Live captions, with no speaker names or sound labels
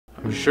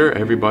I'm sure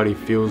everybody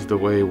feels the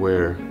way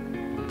where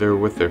they're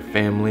with their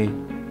family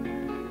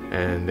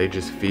and they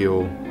just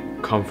feel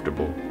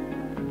comfortable.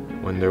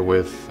 When they're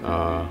with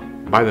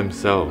by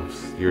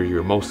themselves,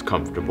 you're most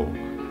comfortable.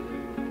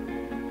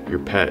 Your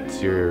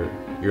pets, you're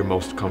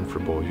most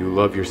comfortable. You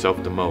love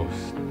yourself the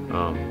most.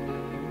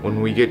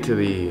 When we get to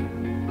the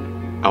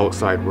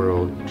outside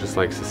world, just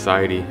like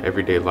society,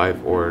 everyday life,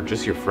 or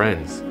just your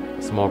friends,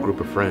 a small group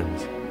of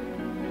friends,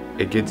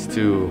 it gets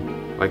to,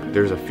 like,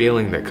 there's a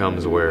feeling that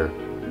comes where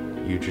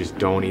you just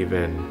don't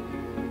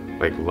even,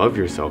 like, love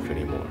yourself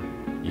anymore.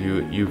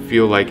 You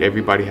feel like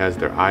everybody has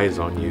their eyes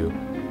on you,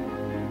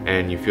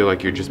 and you feel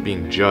like you're just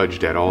being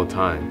judged at all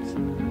times.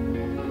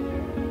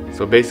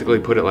 So basically,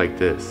 put it like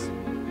this.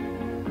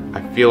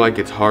 I feel like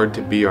it's hard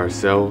to be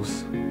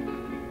ourselves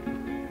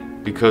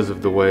because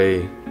of the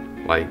way,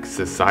 like,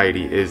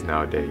 society is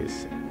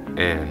nowadays,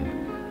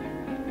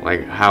 and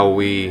like how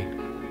we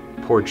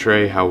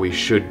portray how we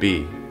should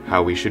be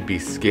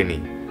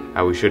skinny,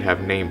 how we should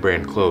have name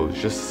brand clothes,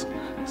 just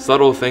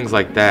subtle things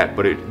like that.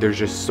 But there's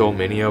just so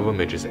many of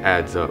them, it just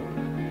adds up.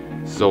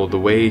 So the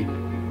way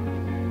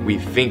we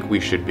think we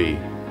should be,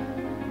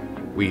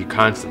 we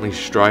constantly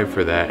strive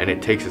for that, and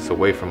it takes us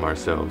away from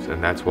ourselves,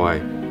 and that's why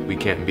we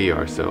can't be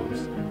ourselves.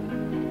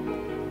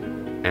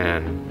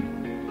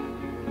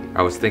 And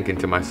I was thinking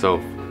to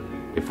myself,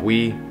 if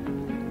we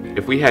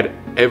had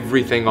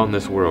everything on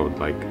this world,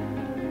 like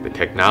the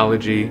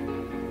technology,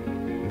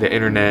 the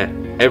internet,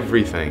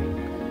 everything,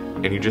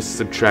 and you just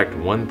subtract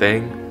one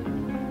thing,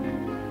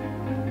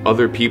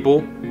 other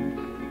people,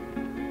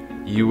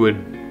 you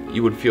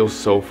would feel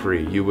so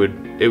free. It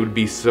would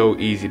be so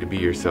easy to be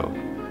yourself.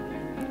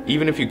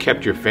 Even if you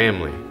kept your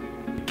family,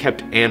 you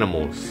kept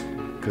animals,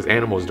 because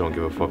animals don't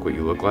give a fuck what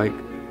you look like.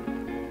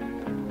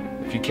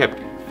 If you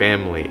kept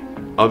family,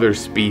 other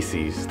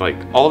species, like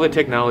all the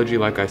technology,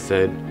 like I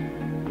said,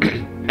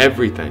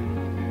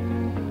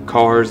 everything,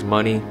 cars,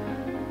 money,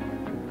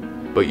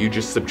 but you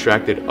just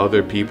subtracted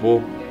other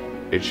people,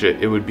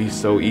 it would be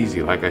so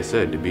easy, like I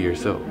said, to be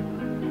yourself.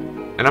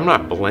 And I'm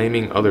not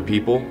blaming other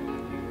people.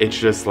 It's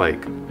just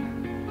like,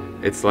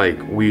 it's like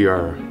we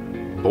are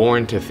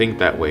born to think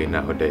that way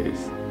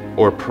nowadays,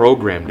 or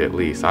programmed at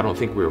least. I don't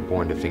think we were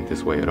born to think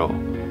this way at all,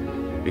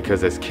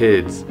 because as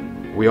kids,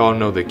 we all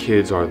know that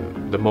kids are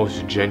the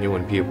most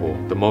genuine people,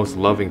 the most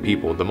loving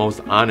people, the most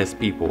honest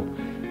people.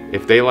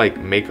 If they like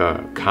make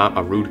a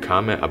rude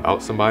comment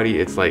about somebody,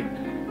 it's like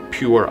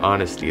pure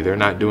honesty. They're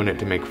not doing it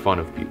to make fun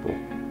of people,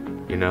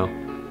 you know?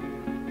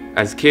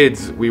 As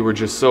kids, we were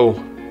just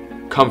so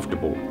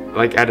comfortable,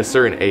 like at a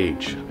certain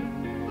age.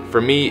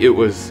 For me, it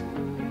was,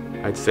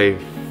 I'd say,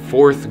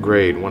 4th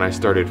grade when I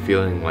started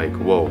feeling like,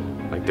 whoa,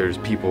 like there's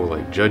people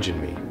like judging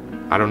me.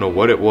 I don't know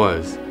what it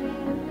was,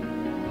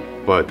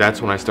 but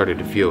that's when I started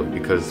to feel it,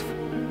 because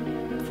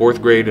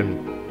 4th grade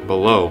and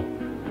below,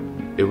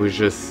 it was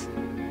just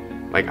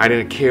like I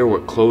didn't care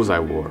what clothes I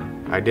wore.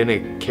 I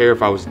didn't care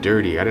if I was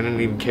dirty. I didn't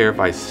even care if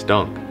I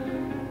stunk.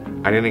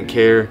 I didn't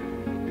care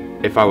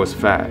if I was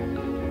fat.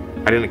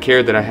 I didn't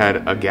care that I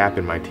had a gap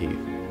in my teeth.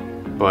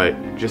 But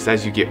just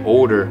as you get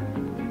older,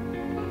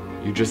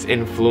 you're just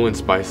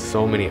influenced by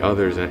so many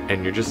others,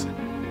 and you're just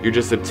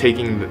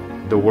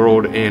taking the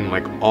world in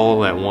like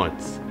all at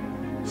once,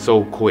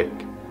 so quick.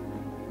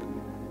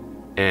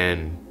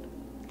 And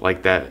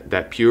like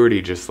that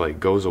purity just like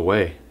goes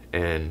away,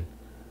 and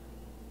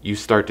you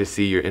start to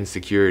see your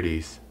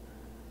insecurities.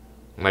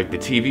 Like the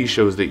TV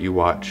shows that you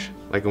watch,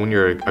 like when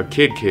you're a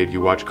kid, you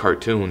watch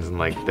cartoons, and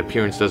like the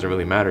appearance doesn't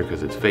really matter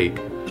because it's fake.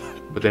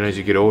 But then as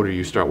you get older,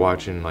 you start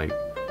watching, like,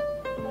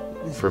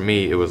 for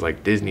me, it was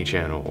like Disney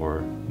Channel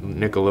or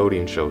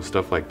Nickelodeon shows,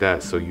 stuff like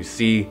that. So you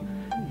see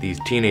these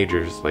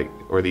teenagers, like,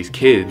 or these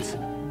kids,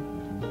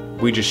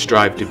 we just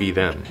strive to be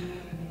them.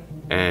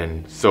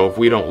 And so if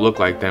we don't look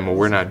like them, or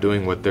we're not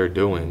doing what they're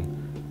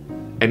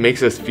doing, it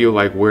makes us feel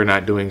like we're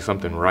not doing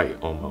something right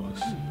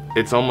almost.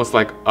 It's almost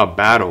like a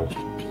battle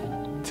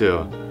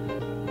to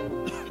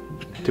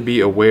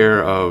be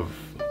aware of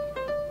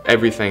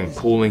everything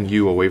pulling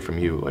you away from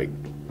you, like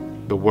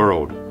the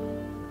world,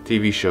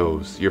 TV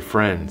shows, your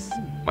friends,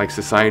 like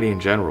society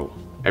in general.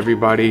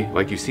 Everybody,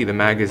 like you see the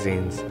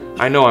magazines.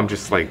 I know I'm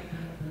just like,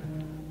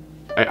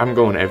 I'm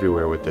going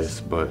everywhere with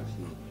this, but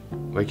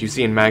like you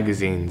see in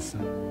magazines,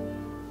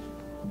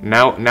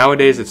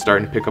 nowadays it's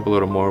starting to pick up a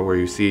little more, where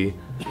you see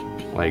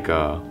like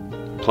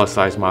plus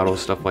size models,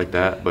 stuff like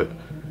that, but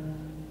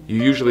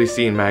you usually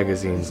see in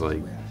magazines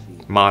like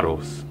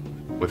models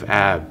with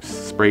abs,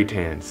 spray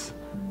tans,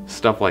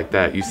 stuff like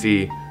that. You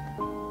see,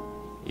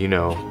 you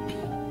know,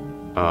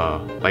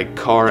 like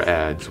car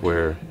ads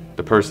where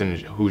the person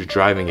who's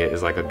driving it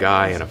is like a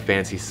guy in a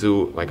fancy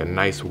suit, like a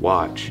nice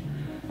watch,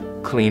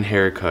 clean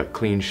haircut,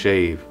 clean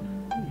shave.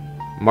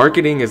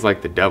 Marketing is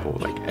like the devil.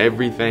 Like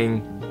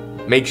everything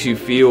makes you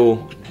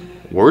feel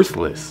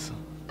worthless,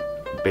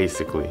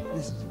 basically.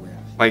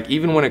 Like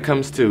even when it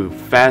comes to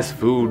fast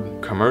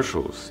food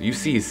commercials, you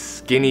see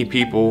skinny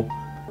people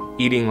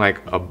eating like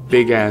a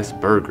big ass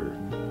burger,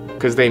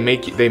 because they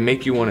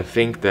make you want to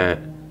think that,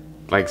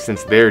 like,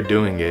 since they're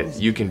doing it,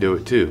 you can do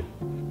it too.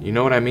 You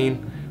know what I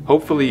mean?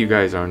 Hopefully you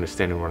guys are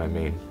understanding what I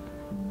mean.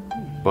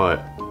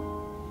 But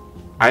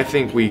I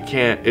think we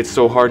can't, it's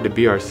so hard to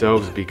be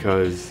ourselves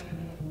because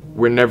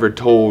we're never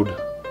told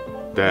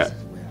that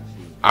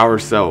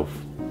ourself,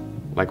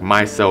 like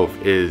myself,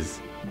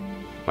 is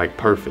like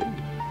perfect.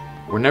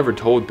 We're never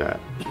told that.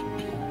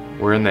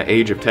 We're in the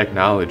age of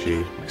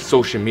technology,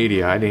 social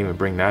media. I didn't even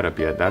bring that up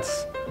yet.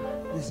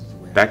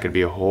 That could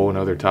be a whole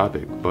nother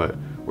topic. But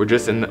we're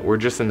just in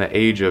the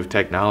age of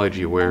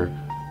technology where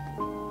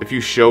if you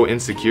show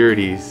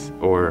insecurities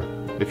or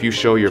if you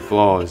show your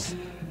flaws,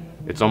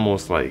 it's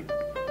almost like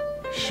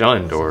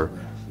shunned or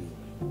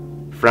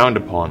frowned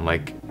upon,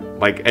 like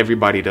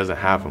everybody doesn't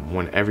have them,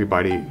 when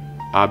everybody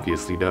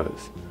obviously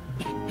does.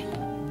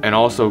 And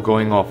also,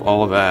 going off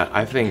all of that,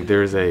 I think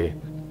there's a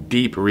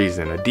deeper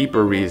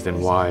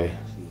reason why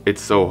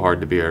it's so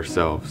hard to be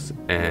ourselves.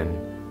 And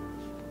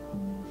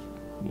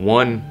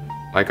one,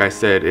 like I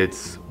said,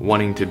 it's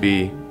wanting to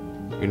be,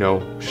 you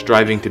know,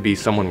 striving to be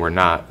someone we're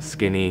not.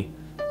 Skinny,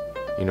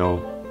 you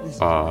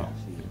know,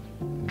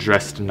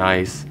 dressed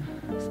nice,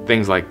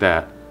 things like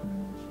that.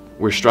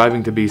 We're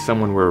striving to be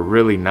someone we're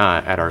really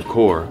not at our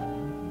core.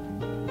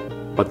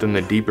 But then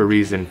the deeper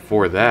reason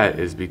for that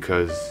is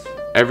because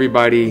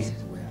everybody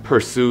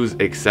pursues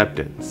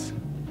acceptance.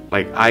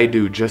 Like I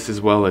do just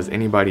as well as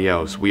anybody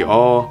else. We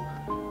all,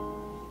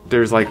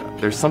 there's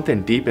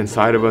something deep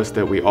inside of us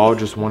that we all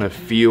just want to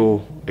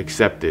feel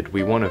accepted.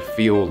 We want to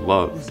feel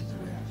loved.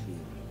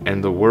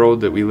 And the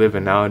world that we live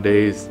in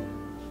nowadays,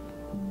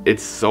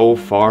 it's so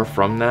far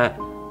from that.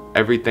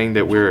 Everything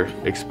that we're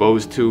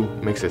exposed to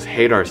makes us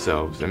hate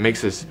ourselves. It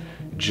makes us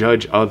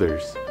judge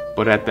others.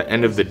 But at the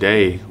end of the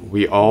day,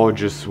 we all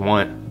just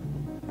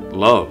want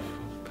love.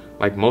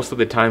 Like most of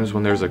the times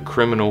when there's a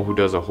criminal who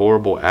does a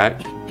horrible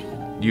act,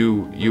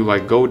 you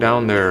like go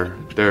down their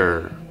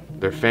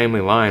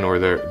family line or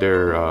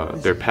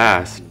their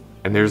past,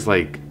 and there's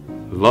like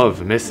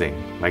love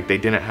missing. Like they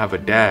didn't have a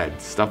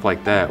dad, stuff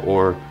like that,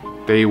 or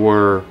they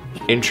were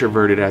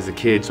introverted as a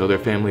kid, so their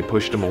family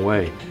pushed them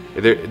away.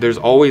 There's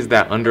always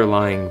that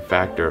underlying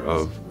factor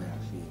of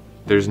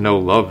there's no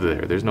love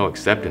there, there's no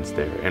acceptance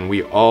there, and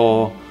we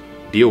all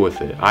deal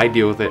with it. I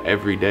deal with it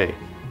every day.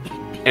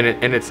 And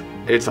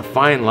it's a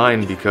fine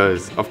line,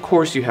 because of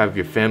course you have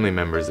your family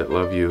members that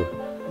love you,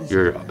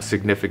 your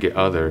significant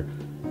other,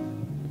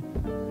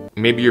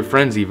 maybe your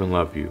friends even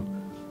love you.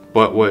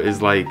 But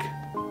what's like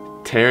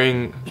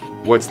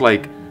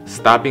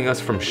stopping us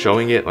from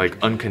showing it like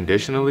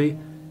unconditionally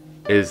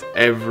is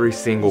every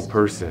single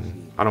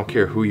person, I don't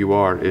care who you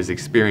are, is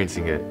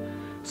experiencing it.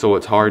 So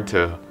it's hard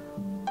to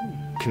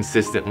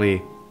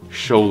consistently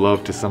show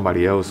love to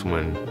somebody else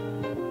when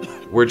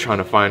we're trying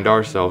to find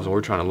ourselves and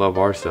we're trying to love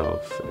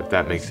ourselves, if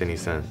that makes any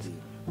sense.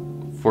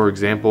 For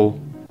example,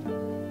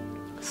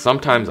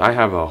 sometimes I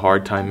have a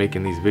hard time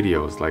making these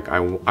videos. Like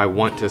I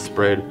want to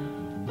spread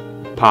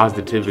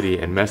positivity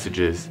and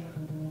messages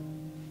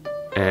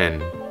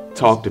and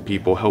talk to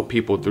people, help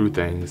people through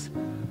things.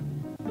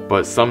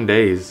 But some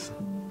days,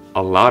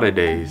 a lot of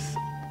days,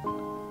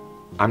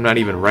 I'm not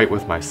even right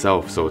with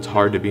myself, so it's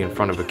hard to be in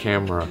front of a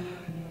camera,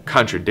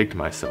 contradict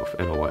myself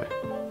in a way.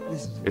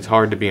 It's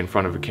hard to be in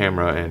front of a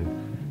camera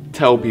and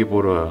tell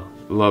people to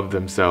love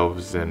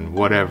themselves and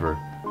whatever,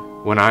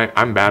 when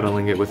I'm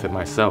battling it with it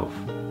myself.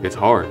 It's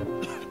hard.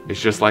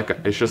 It's just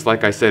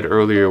like I said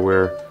earlier,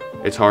 where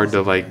it's hard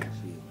to like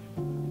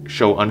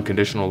show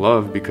unconditional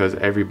love because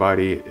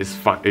everybody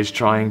is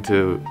trying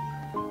to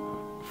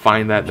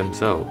find that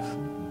themselves.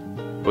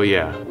 But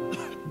yeah,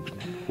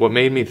 what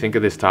made me think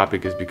of this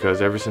topic is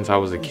because ever since I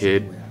was a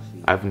kid,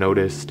 I've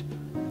noticed,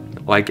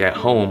 like at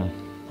home,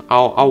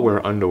 I'll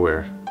wear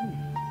underwear,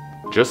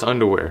 just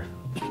underwear,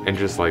 and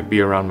just like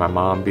be around my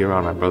mom, be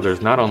around my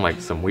brothers, not on like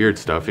some weird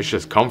stuff. It's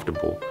just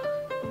comfortable.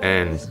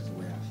 And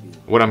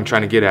what I'm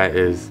trying to get at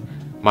is,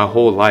 my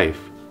whole life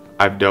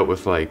I've dealt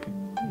with like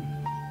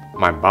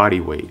my body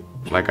weight.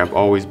 Like I've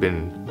always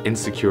been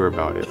insecure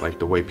about it, like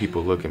the way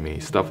people look at me,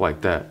 stuff like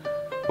that.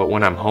 But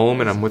when I'm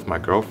home and I'm with my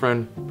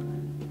girlfriend,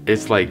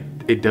 it's like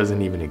it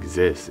doesn't even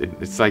exist.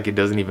 It's like it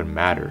doesn't even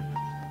matter.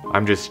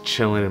 I'm just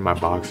chilling in my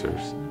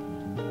boxers,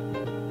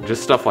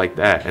 just stuff like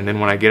that. And then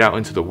when I get out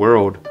into the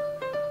world,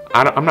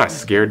 I'm not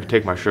scared to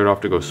take my shirt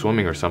off to go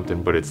swimming or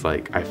something, but it's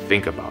like I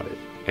think about it,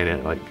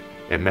 and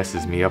it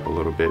messes me up a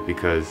little bit,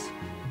 because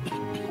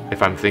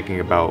if I'm thinking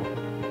about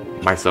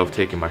myself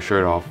taking my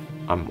shirt off,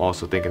 I'm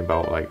also thinking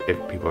about like if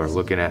people are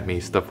looking at me,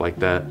 stuff like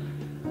that.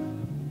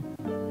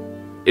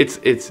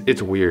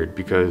 It's weird,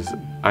 because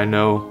I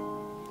know,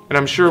 and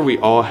I'm sure we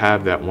all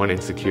have that one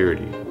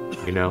insecurity,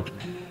 you know?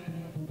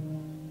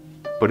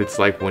 But it's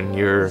like when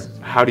you're,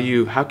 how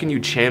can you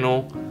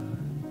channel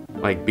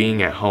like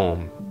being at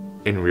home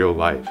in real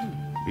life?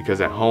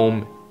 Because at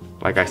home,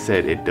 like I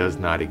said, it does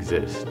not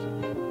exist.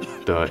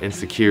 The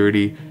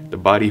insecurity, the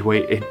body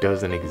weight, it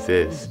doesn't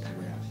exist.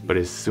 But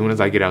as soon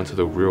as I get out into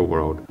the real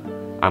world,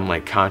 I'm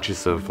like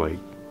conscious of like,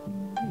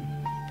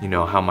 you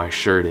know, how my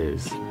shirt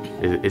is.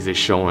 Is it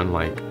showing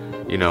like,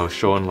 you know,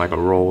 showing like a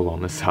roll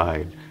on the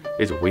side?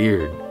 It's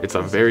weird. It's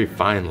a very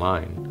fine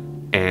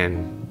line.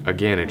 And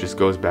again, it just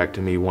goes back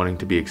to me wanting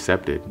to be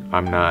accepted.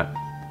 I'm not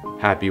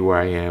happy where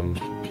I am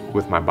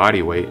with my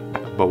body weight,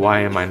 but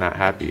why am I not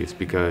happy? It's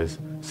because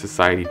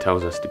society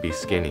tells us to be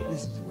skinny.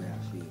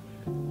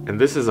 And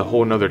this is a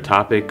whole nother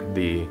topic,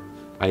 the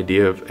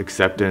idea of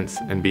acceptance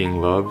and being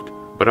loved,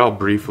 but I'll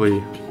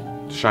briefly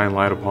shine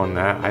light upon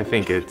that. I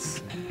think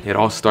it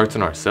all starts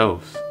in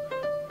ourselves.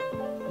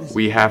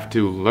 We have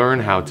to learn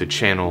how to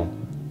channel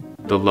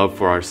the love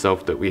for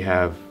ourselves that we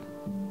have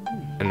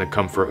in the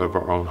comfort of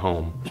our own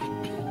home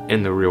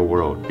in the real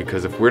world,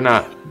 because if we're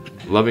not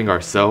loving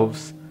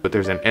ourselves, but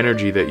there's an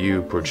energy that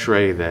you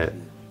portray that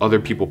other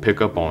people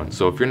pick up on.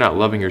 So if you're not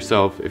loving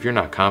yourself, if you're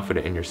not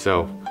confident in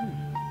yourself,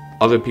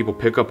 other people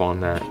pick up on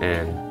that,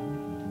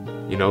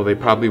 and you know, they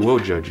probably will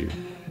judge you.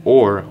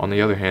 Or on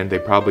the other hand, they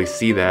probably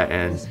see that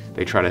and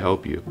they try to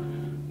help you.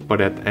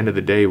 But at the end of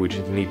the day, we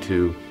just need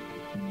to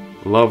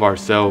love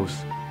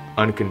ourselves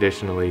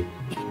unconditionally,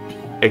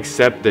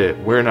 accept that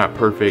we're not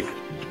perfect,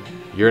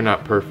 you're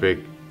not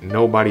perfect,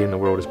 nobody in the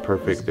world is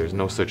perfect, there's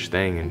no such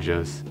thing, and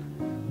just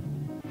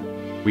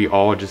we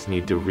all just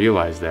need to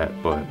realize that.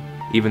 But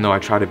even though I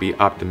try to be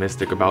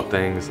optimistic about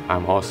things,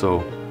 I'm also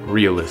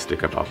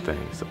realistic about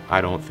things. I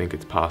don't think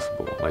it's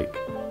possible. Like,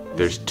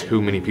 there's too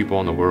many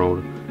people in the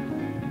world,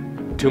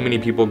 too many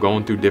people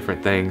going through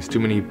different things, too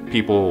many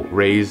people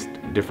raised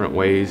different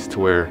ways to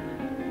where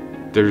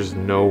there's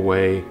no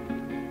way,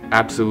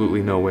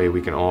 absolutely no way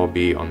we can all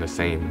be on the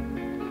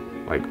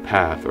same like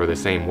path or the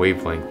same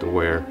wavelength to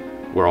where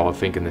we're all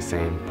thinking the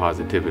same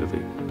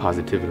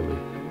positively.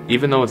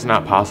 Even though it's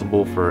not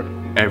possible for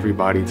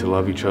everybody to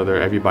love each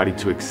other, everybody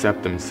to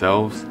accept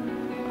themselves,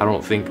 I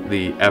don't think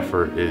the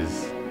effort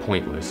is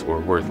pointless or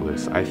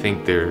worthless. I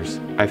think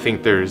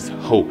there's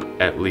hope,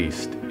 at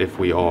least, if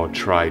we all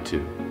try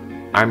to.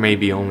 I may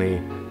be only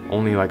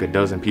like a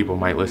dozen people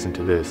might listen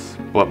to this,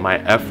 but my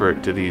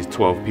effort to these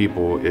 12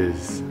 people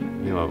is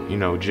you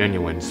know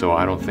genuine, so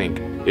I don't think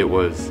it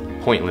was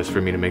pointless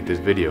for me to make this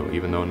video,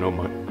 even though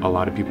a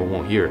lot of people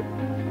won't hear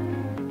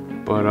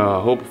it. But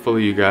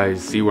hopefully you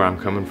guys see where I'm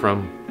coming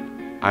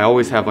from. I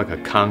always have like a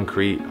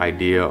concrete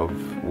idea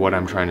of what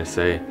I'm trying to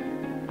say.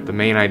 The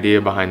main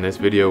idea behind this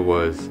video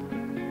was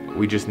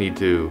we just need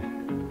to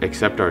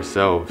accept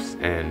ourselves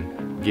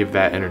and give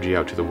that energy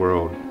out to the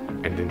world,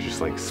 and then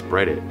just like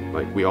spread it.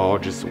 Like we all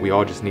just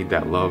need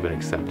that love and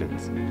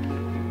acceptance.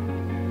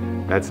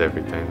 That's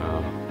everything.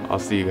 I'll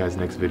see you guys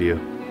next video.